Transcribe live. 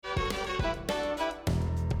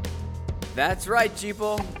That's right,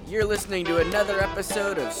 Jeeple. You're listening to another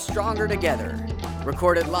episode of Stronger Together,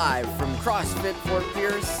 recorded live from CrossFit Fort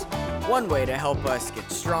Pierce. One way to help us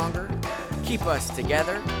get stronger, keep us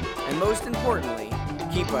together, and most importantly,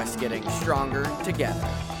 keep us getting stronger together.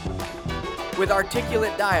 With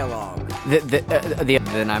articulate dialogue.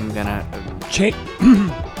 Then I'm gonna...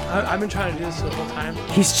 I've been trying to do this the whole time.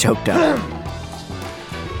 He's choked up.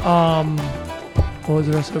 What was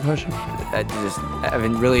the rest of the question? I've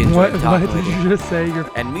been really enjoyed talking What with did you just say?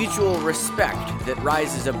 And mutual respect that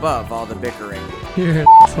rises above all the bickering. You're an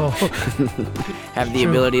asshole. Have the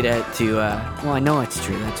ability to well, I know it's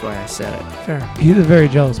true. That's why I said it. Fair. He's a very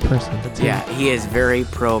jealous person. Yeah, he is very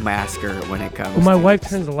pro-masker when it comes to my wife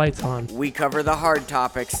turns the lights on. We cover the hard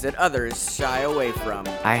topics that others shy away from.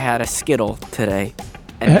 I had a Skittle today.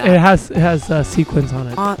 It has sequins on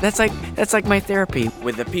it. That's like my therapy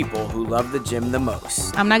with the people who love the gym the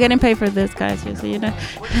most. I'm not getting paid for this, guys, just so you know.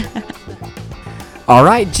 All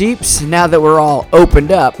right, Jeeps, now that we're all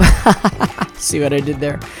opened up, see what I did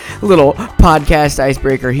there? A little podcast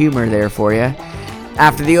icebreaker humor there for you.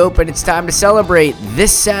 After the open, it's time to celebrate.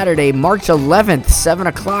 This Saturday, March 11th, 7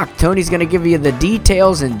 o'clock. Tony's going to give you the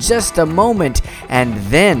details in just a moment. And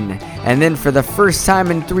then for the first time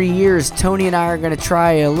in 3 years, Tony and I are going to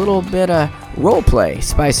try a little bit of role play.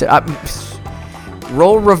 Spice it up.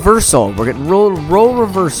 Role reversal. We're getting role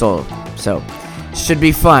reversal. So, should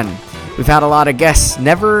be fun. We've had a lot of guests.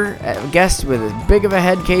 Never a guest with as big of a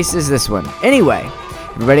head case as this one. Anyway,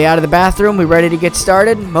 everybody out of the bathroom? We ready to get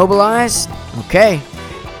started? Mobilized? Okay.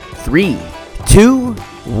 3, 2,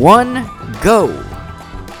 1, go.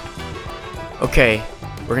 Okay,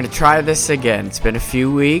 we're going to try this again. It's been a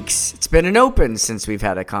few weeks. It's been an open since we've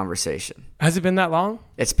had a conversation. Has it been that long?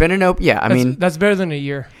 It's been an open. Yeah, that's better than a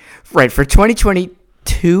year. Right, for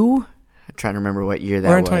 2022. I'm trying to remember what year that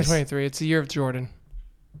was. We're in 2023. It's the year of Jordan.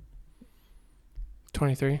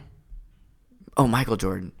 23. Oh, Michael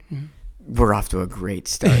Jordan. Mm-hmm. We're off to a great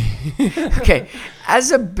start. Okay,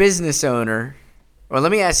 as a business owner, well,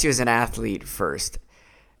 let me ask you as an athlete first.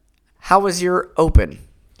 How was your open?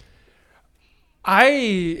 I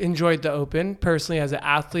enjoyed the open. Personally, as an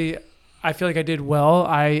athlete, I feel like I did well.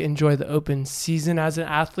 I enjoyed the open season as an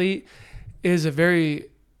athlete. It is a very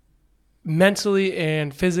mentally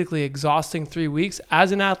and physically exhausting 3 weeks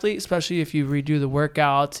as an athlete, especially if you redo the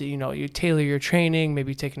workouts, you tailor your training,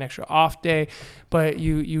 maybe take an extra off day, but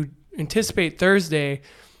you anticipate Thursday,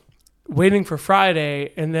 waiting for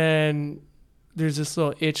Friday, and then there's this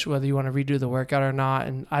little itch whether you want to redo the workout or not.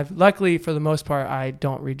 And luckily for the most part, I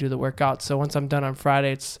don't redo the workout. So once I'm done on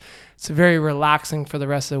Friday, it's very relaxing for the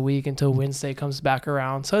rest of the week until Wednesday comes back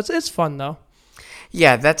around. So it's fun though.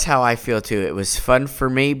 Yeah, that's how I feel too. It was fun for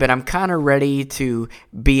me, but I'm kind of ready to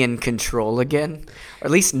be in control again, or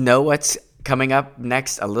at least know what's coming up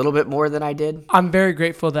next a little bit more than I did. I'm very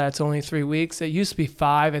grateful that it's only 3 weeks. It used to be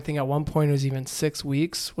 5. I think at one point it was even 6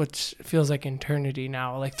 weeks, which feels like eternity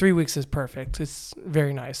now. Like 3 weeks is perfect. It's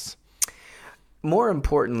very nice. More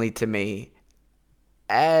importantly to me,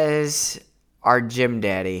 as our gym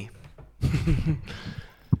daddy,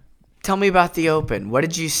 tell me about the open. What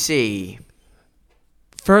did you see?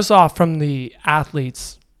 First off, from the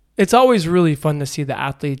athletes, it's always really fun to see the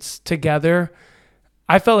athletes together.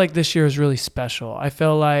 I felt like this year was really special. I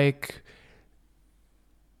felt like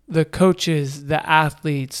the coaches, the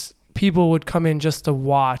athletes, people would come in just to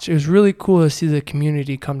watch. It was really cool to see the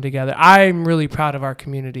community come together. I'm really proud of our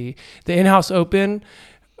community. The in-house open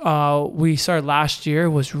we started last year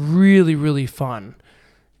was really, really fun.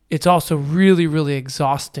 It's also really, really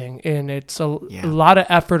exhausting, and it's a lot of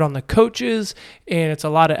effort on the coaches, and it's a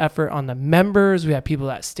lot of effort on the members. We have people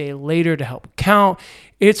that stay later to help count.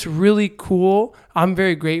 It's really cool. I'm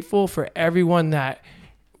very grateful for everyone that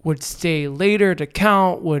would stay later to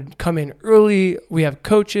count, would come in early. We have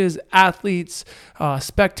coaches, athletes,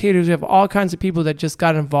 spectators. We have all kinds of people that just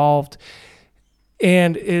got involved,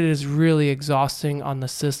 and it is really exhausting on the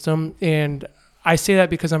system. And I say that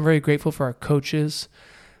because I'm very grateful for our coaches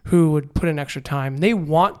who would put in extra time. They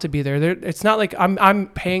want to be there. It's not like I'm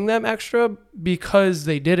paying them extra because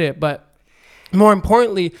they did it, but more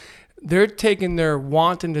importantly, they're taking their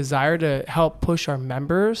want and desire to help push our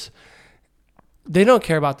members. They don't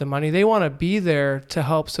care about the money. They want to be there to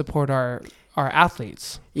help support our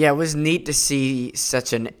athletes. Yeah, it was neat to see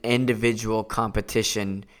such an individual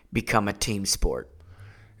competition become a team sport.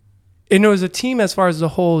 And it was a team as far as the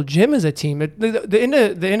whole gym is a team.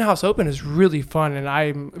 The in-house open is really fun, and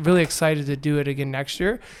I'm really excited to do it again next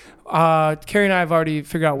year. Carrie and I have already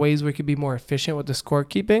figured out ways we could be more efficient with the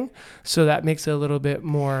scorekeeping, so that makes it a little bit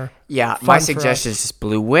more fun. My suggestion is just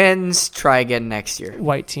blue wins. Try again next year.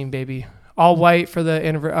 White team, baby. All white for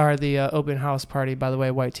the open house party. By the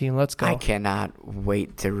way, white team, let's go. I cannot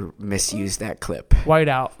wait to misuse that clip. White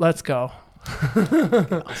out, let's go.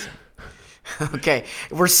 Awesome. Okay,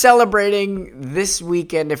 we're celebrating this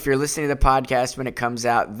weekend. If you're listening to the podcast when it comes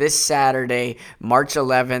out this Saturday, March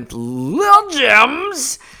 11th, Lil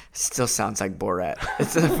Gems. Still sounds like Borat.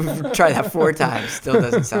 Try that 4 times. Still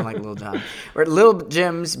doesn't sound like Lil Jon. We're at Lil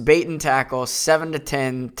Gems Bait and Tackle, 7 to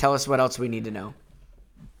 10. Tell us what else we need to know.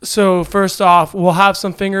 So first off, we'll have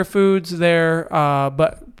some finger foods there,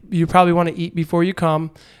 but you probably want to eat before you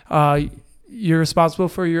come. You're responsible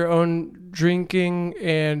for your own drinking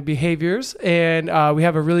and behaviors, and we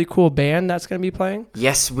have a really cool band that's going to be playing.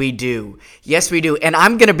 Yes, we do. And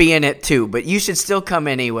I'm going to be in it too, but you should still come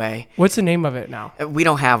anyway. What's the name of it now? We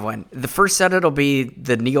don't have one. The first set, it'll be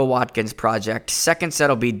the Neil Watkins Project. Second set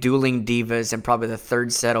will be Dueling Divas, and probably the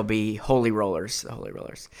third set will be Holy Rollers, the Holy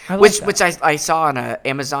Rollers. Which I saw on an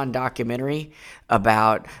Amazon documentary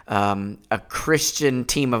about a Christian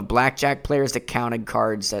team of blackjack players that counted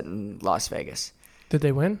cards in Las Vegas. Did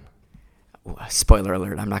they win? Spoiler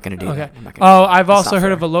alert, I'm not going to do that. I've also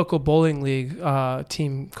heard of a local bowling league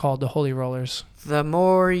team called the Holy Rollers. The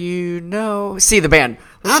more you know. See the band.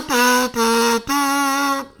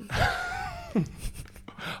 I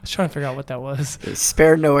was trying to figure out what that was.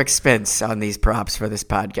 Spare no expense on these props for this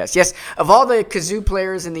podcast. Yes, of all the kazoo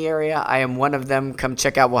players in the area, I am one of them. Come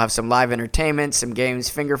check out. We'll have some live entertainment, some games,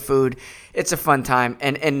 finger food. It's a fun time.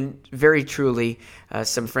 And very truly,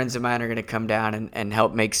 some friends of mine are going to come down and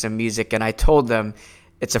help make some music. And I told them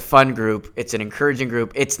it's a fun group. It's an encouraging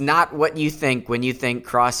group. It's not what you think when you think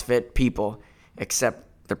CrossFit people, except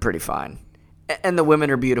they're pretty fine. And the women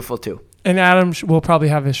are beautiful too. And Adam will probably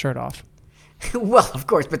have his shirt off. Well, of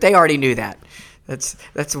course, but they already knew that.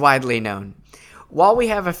 That's widely known. While we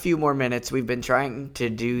have a few more minutes, we've been trying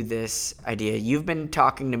to do this idea. You've been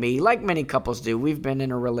talking to me like many couples do. We've been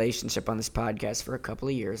in a relationship on this podcast for a couple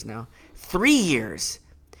of years now. 3 years.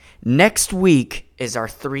 Next week is our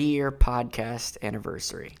 3-year podcast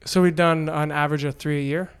anniversary. So we've done on average of 3 a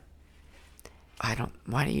year? I'm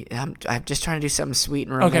just trying to do something sweet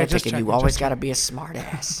and romantic, and you always got to be a smart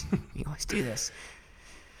ass. You always do this.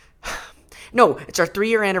 No, it's our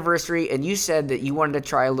 3-year anniversary, and you said that you wanted to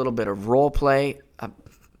try a little bit of role play,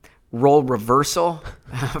 role reversal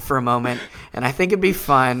for a moment, and I think it'd be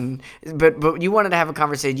fun. But you wanted to have a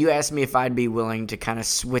conversation. You asked me if I'd be willing to kind of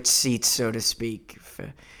switch seats, so to speak.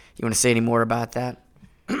 You want to say any more about that?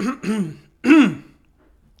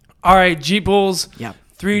 All right, Jeep Bulls. Yep.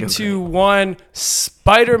 3, 2, 1.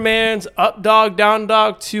 Spider-Man's up dog, down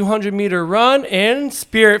dog, 200-meter run, and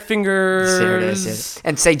spirit fingers. There it is.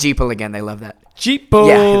 And say Jeeple again. They love that. Jeep Bulls.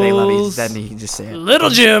 Yeah, they love it. Then you just say it.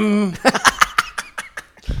 Little Jim.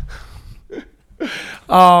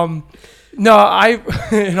 No,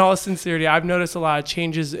 in all sincerity, I've noticed a lot of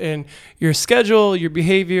changes in your schedule, your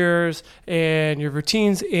behaviors, and your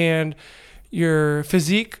routines, and your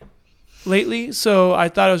physique lately. So I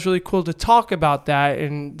thought it was really cool to talk about that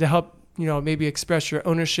and to help, maybe express your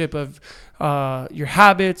ownership of your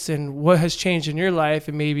habits and what has changed in your life.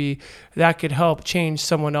 And maybe that could help change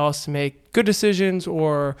someone else to make good decisions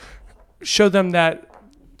or show them that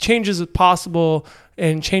change is possible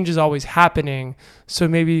and change is always happening. So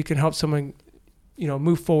maybe you can help someone,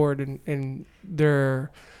 move forward in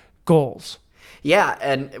their goals. Yeah,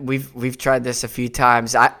 and we've tried this a few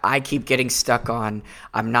times. I keep getting stuck on,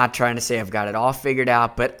 I'm not trying to say I've got it all figured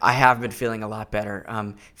out, but I have been feeling a lot better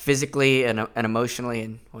physically and emotionally.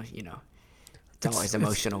 And, it's always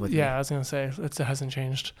emotional with me. Yeah, I was going to say, it hasn't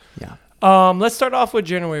changed. Yeah. Let's start off with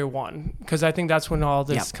January 1, because I think that's when all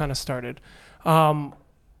this kind of started.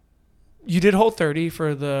 You did Whole30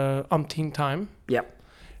 for the umpteenth time. Yep.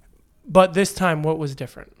 But this time, what was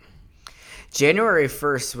different? January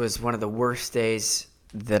 1st was one of the worst days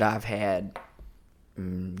that I've had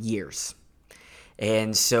in years.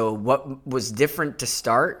 And so what was different to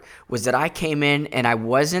start was that I came in and I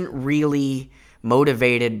wasn't really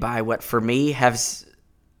motivated by what for me has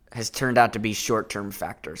turned out to be short-term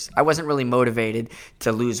factors. I wasn't really motivated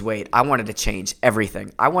to lose weight. I wanted to change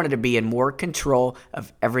everything. I wanted to be in more control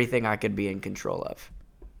of everything I could be in control of.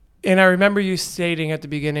 And I remember you stating at the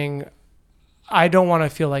beginning, I don't want to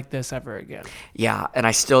feel like this ever again. Yeah, and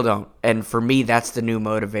I still don't. And for me, that's the new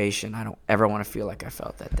motivation. I don't ever want to feel like I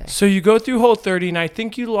felt that day. So you go through Whole30, and I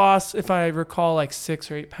think you lost, if I recall, like 6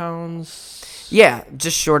 or 8 pounds. Yeah,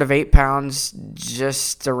 just short of 8 pounds,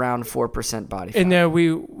 just around 4% body fat. And then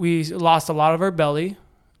we lost a lot of our belly,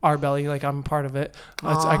 like I'm part of it.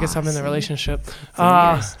 I guess I'm in the relationship.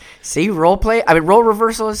 See, role play. Role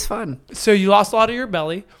reversal is fun. So you lost a lot of your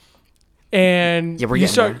belly. And Yeah, we're you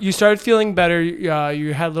getting there. you started feeling better.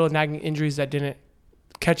 You had little nagging injuries that didn't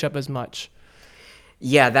catch up as much.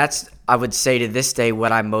 Yeah, that's, I would say to this day,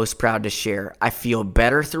 what I'm most proud to share. I feel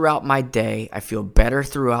better throughout my day. I feel better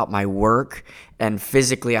throughout my work. And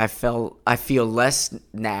physically, I feel less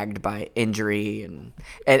nagged by injury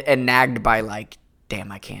and nagged by like,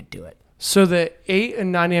 damn, I can't do it. So the 8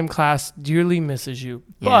 and 9 a.m. class dearly misses you,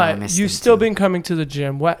 Yeah, I but missed you've them still too. been coming to the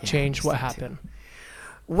gym. What I changed? missed What them too. happened?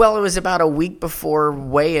 Well, it was about a week before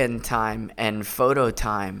weigh-in time and photo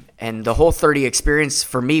time, and the whole 30 experience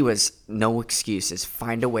for me was no excuses.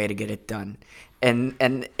 Find a way to get it done. And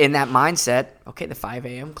in that mindset, okay, the 5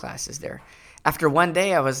 a.m. class is there. After one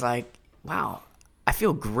day, I was like, wow, I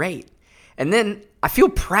feel great. And then I feel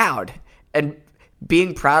proud. And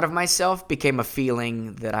being proud of myself became a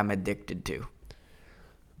feeling that I'm addicted to.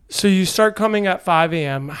 So you start coming at 5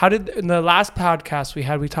 a.m. How did, in the last podcast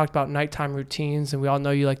we talked about nighttime routines, and we all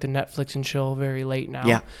know you like to Netflix and chill very late now.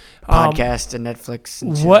 Yeah, podcast and Netflix.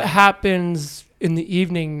 And What happens in the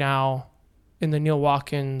evening now in the Neil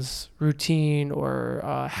Watkins routine or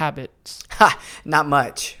habits? Not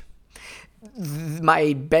much.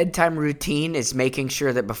 My bedtime routine is making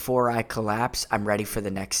sure that before I collapse, I'm ready for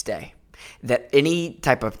the next day. That any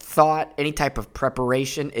type of thought, any type of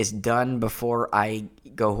preparation is done before I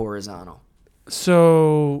go horizontal.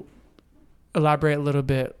 So elaborate a little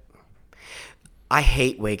bit. I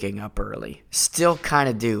hate waking up early. Still kind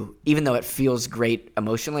of do. Even though it feels great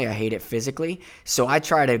emotionally, I hate it physically. So I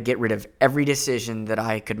try to get rid of every decision that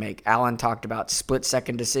I could make. Alan talked about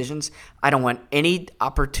split-second decisions. I don't want any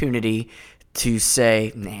opportunity to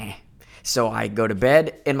say, nah. So I go to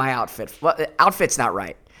bed in my outfit. Well, the outfit's not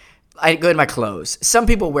right. I go in my clothes. Some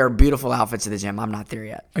people wear beautiful outfits to the gym. I'm not there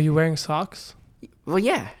yet. Are you wearing socks? Well,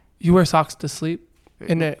 yeah. You wear socks to sleep?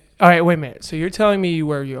 All right, wait a minute. So you're telling me you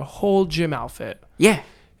wear your whole gym outfit Yeah.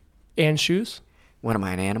 and shoes? What am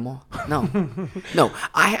I, an animal? No. No.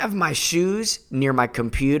 I have my shoes near my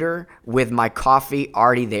computer with my coffee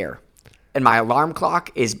already there. And my alarm clock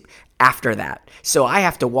is after that. So I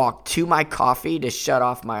have to walk to my coffee to shut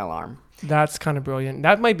off my alarm. That's kind of brilliant.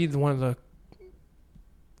 That might be one of the...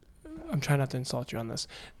 I'm trying not to insult you on this.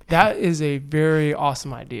 That is a very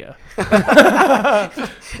awesome idea. I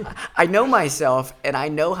know myself, and I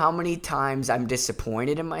know how many times I'm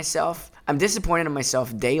disappointed in myself. I'm disappointed in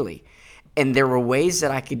myself daily. And there were ways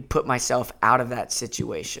that I could put myself out of that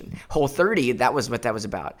situation. Whole30, that was what that was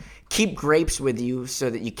about. Keep grapes with you so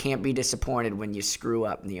that you can't be disappointed when you screw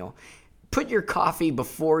up, Neil. Put your coffee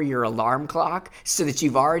before your alarm clock so that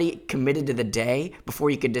you've already committed to the day before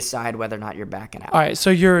you could decide whether or not you're backing out. All right,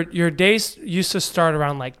 so your days used to start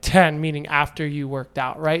around like 10, meaning after you worked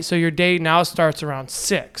out, right? So your day now starts around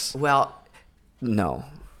 6. Well, no,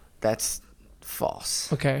 that's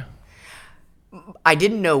false. Okay. I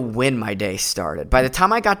didn't know when my day started. By the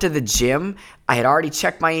time I got to the gym, I had already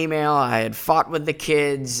checked my email. I had fought with the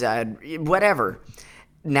kids, whatever.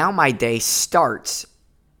 Now my day starts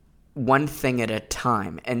one thing at a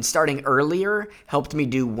time. And starting earlier helped me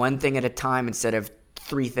do one thing at a time instead of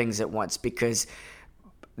 3 things at once, because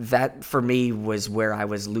that for me was where I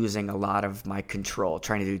was losing a lot of my control,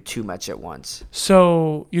 trying to do too much at once.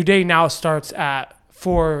 So your day now starts at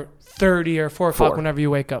 4:30 or 4 o'clock 4. whenever you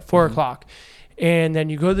wake up, 4 o'clock. And then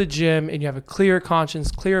you go to the gym and you have a clear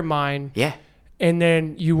conscience, clear mind. Yeah. And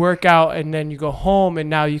then you work out and then you go home and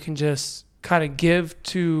now you can just kind of give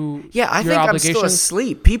to Yeah, I your think I'm obligations. still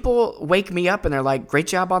asleep. People wake me up and they're like, great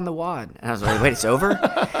job on the wad. And I was like, wait, it's over?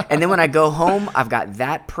 And then when I go home, I've got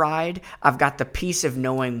that pride. I've got the peace of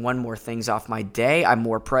knowing one more thing's off my day. I'm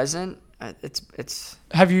more present. It's.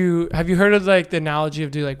 Have you heard of like the analogy of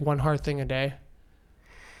do like one hard thing a day?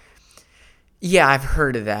 Yeah, I've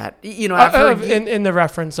heard of that. You know, I've heard in the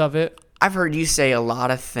reference of it. I've heard you say a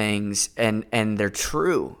lot of things and they're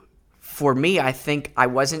true. For me, I think I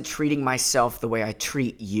wasn't treating myself the way I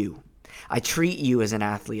treat you. I treat you as an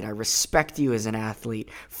athlete. I respect you as an athlete.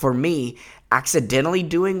 For me, accidentally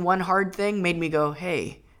doing one hard thing made me go,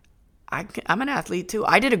 hey, I'm an athlete too.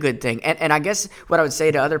 I did a good thing. And I guess what I would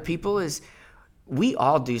say to other people is we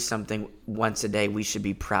all do something once a day we should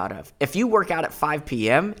be proud of. If you work out at 5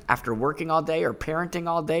 p.m. after working all day or parenting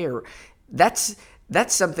all day, or that's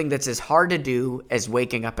something that's as hard to do as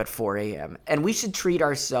waking up at 4 a.m. And we should treat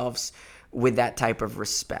ourselves with that type of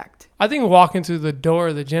respect. I think walking through the door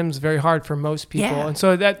of the gym is very hard for most people. Yeah. And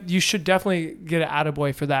so that you should definitely get an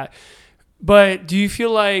attaboy for that. But do you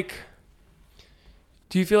feel like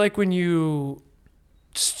when you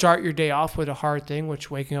start your day off with a hard thing, which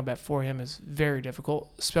waking up at 4 a.m. is very difficult,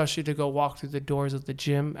 especially to go walk through the doors of the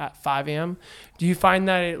gym at 5 a.m., do you find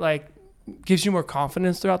that it like gives you more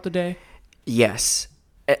confidence throughout the day? Yes.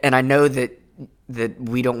 and I know that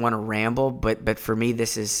we don't want to ramble, but for me,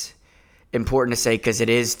 this is important to say because it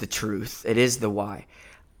is the truth. It is the why.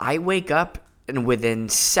 I wake up and within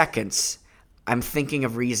seconds, I'm thinking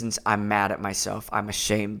of reasons I'm mad at myself. I'm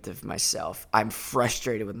ashamed of myself. I'm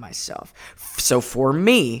frustrated with myself. So for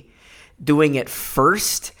me, doing it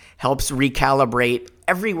first helps recalibrate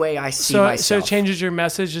every way I see myself. So it changes your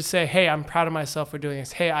message to say, hey, I'm proud of myself for doing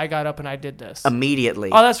this. Hey, I got up and I did this.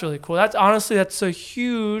 Immediately. Oh, that's really cool. That's a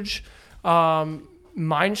huge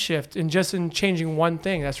mind shift in changing one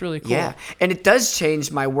thing. That's really cool. Yeah. And it does change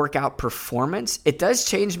my workout performance. It does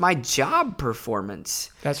change my job performance.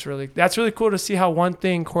 That's really cool to see how one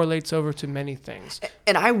thing correlates over to many things.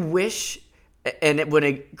 And I wish, and it would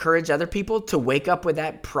encourage other people to wake up with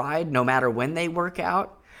that pride no matter when they work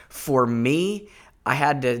out. For me, I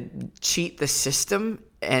had to cheat the system.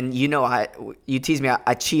 And you tease me,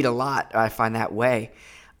 I cheat a lot. I find that way.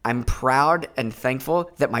 I'm proud and thankful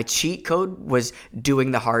that my cheat code was doing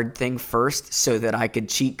the hard thing first so that I could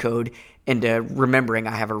cheat code into remembering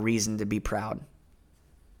I have a reason to be proud.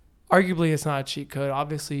 Arguably, it's not a cheat code.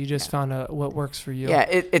 Obviously, you just found what works for you. Yeah,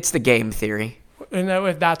 it's the game theory. And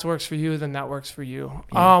if that works for you, then that works for you.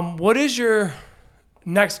 Yeah. What is your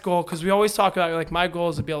next goal? Because we always talk about, like, my goal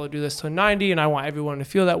is to be able to do this to 90, and I want everyone to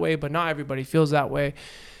feel that way, but not everybody feels that way.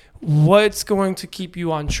 What's going to keep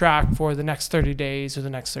you on track for the next 30 days or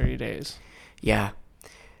the next 30 days? Yeah.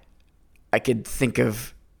 I could think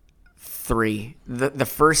of 3. The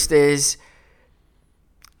first is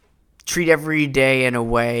treat every day in a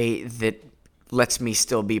way that lets me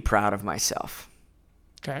still be proud of myself.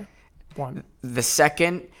 Okay. 1. The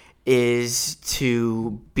second is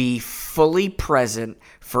to be fully present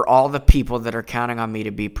for all the people that are counting on me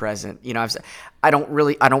to be present. I don't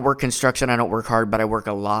work construction. I don't work hard, but I work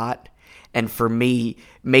a lot. And for me,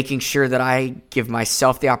 making sure that I give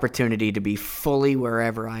myself the opportunity to be fully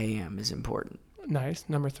wherever I am is important. Nice.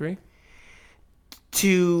 Number 3.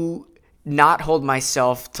 To not hold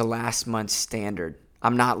myself to last month's standard.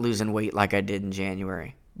 I'm not losing weight like I did in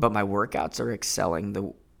January, but my workouts are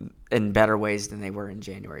excelling in better ways than they were in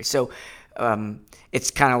January. So it's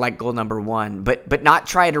kind of like goal number 1, but not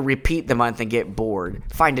try to repeat the month and get bored.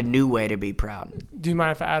 Find a new way to be proud. Do you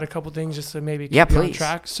mind if I add a couple things just to maybe keep you on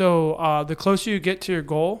track? So the closer you get to your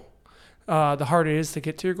goal, the harder it is to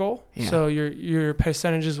get to your goal. Yeah. So your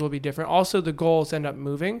percentages will be different. Also, the goals end up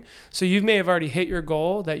moving. So you may have already hit your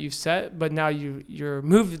goal that you've set, but now you're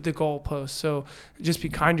moved the goalpost. So just be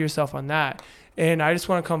kind to yourself on that. And I just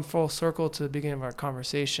want to come full circle to the beginning of our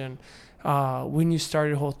conversation. When you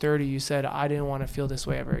started Whole30, you said, I didn't want to feel this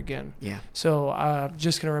way ever again. Yeah. So I'm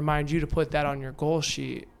just going to remind you to put that on your goal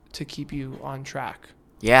sheet to keep you on track.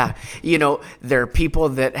 Yeah. There are people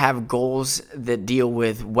that have goals that deal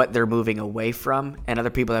with what they're moving away from, and other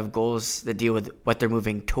people have goals that deal with what they're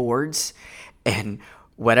moving towards. And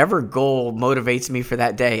whatever goal motivates me for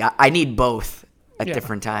that day, I need both at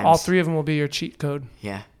different times. All 3 of them will be your cheat code.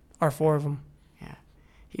 Yeah. Or 4 of them.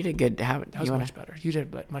 You did good. That was much better. You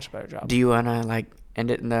did a much better job. Do you want to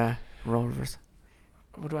end it in the role reverse?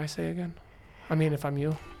 What do I say again? I mean, if I'm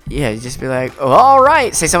you. Yeah, you just be like, oh, all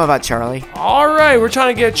right. Say something about Charlie. All right. We're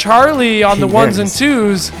trying to get Charlie on the 1s and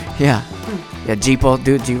 2s. Yeah. Yeah, Jeeple.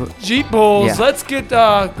 Do Jeeples. Yeah. Let's get,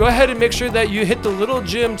 go ahead and make sure that you hit the Little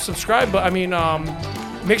Gym subscribe button.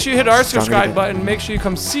 Make sure you hit our subscribe button. Make sure you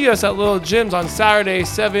come see us at Little Gyms on Saturday,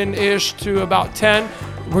 7-ish to about 10.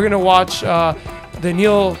 We're going to watch the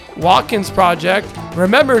Neil Watkins Project.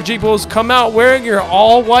 Remember, Jeeples, come out wearing your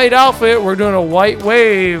all-white outfit. We're doing a white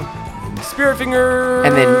wave. Spirit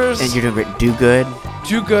fingers. And you're doing great. Do good.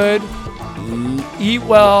 Do good. Eat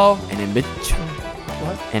well. And in between.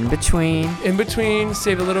 What? In between,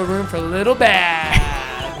 save a little room for little bad.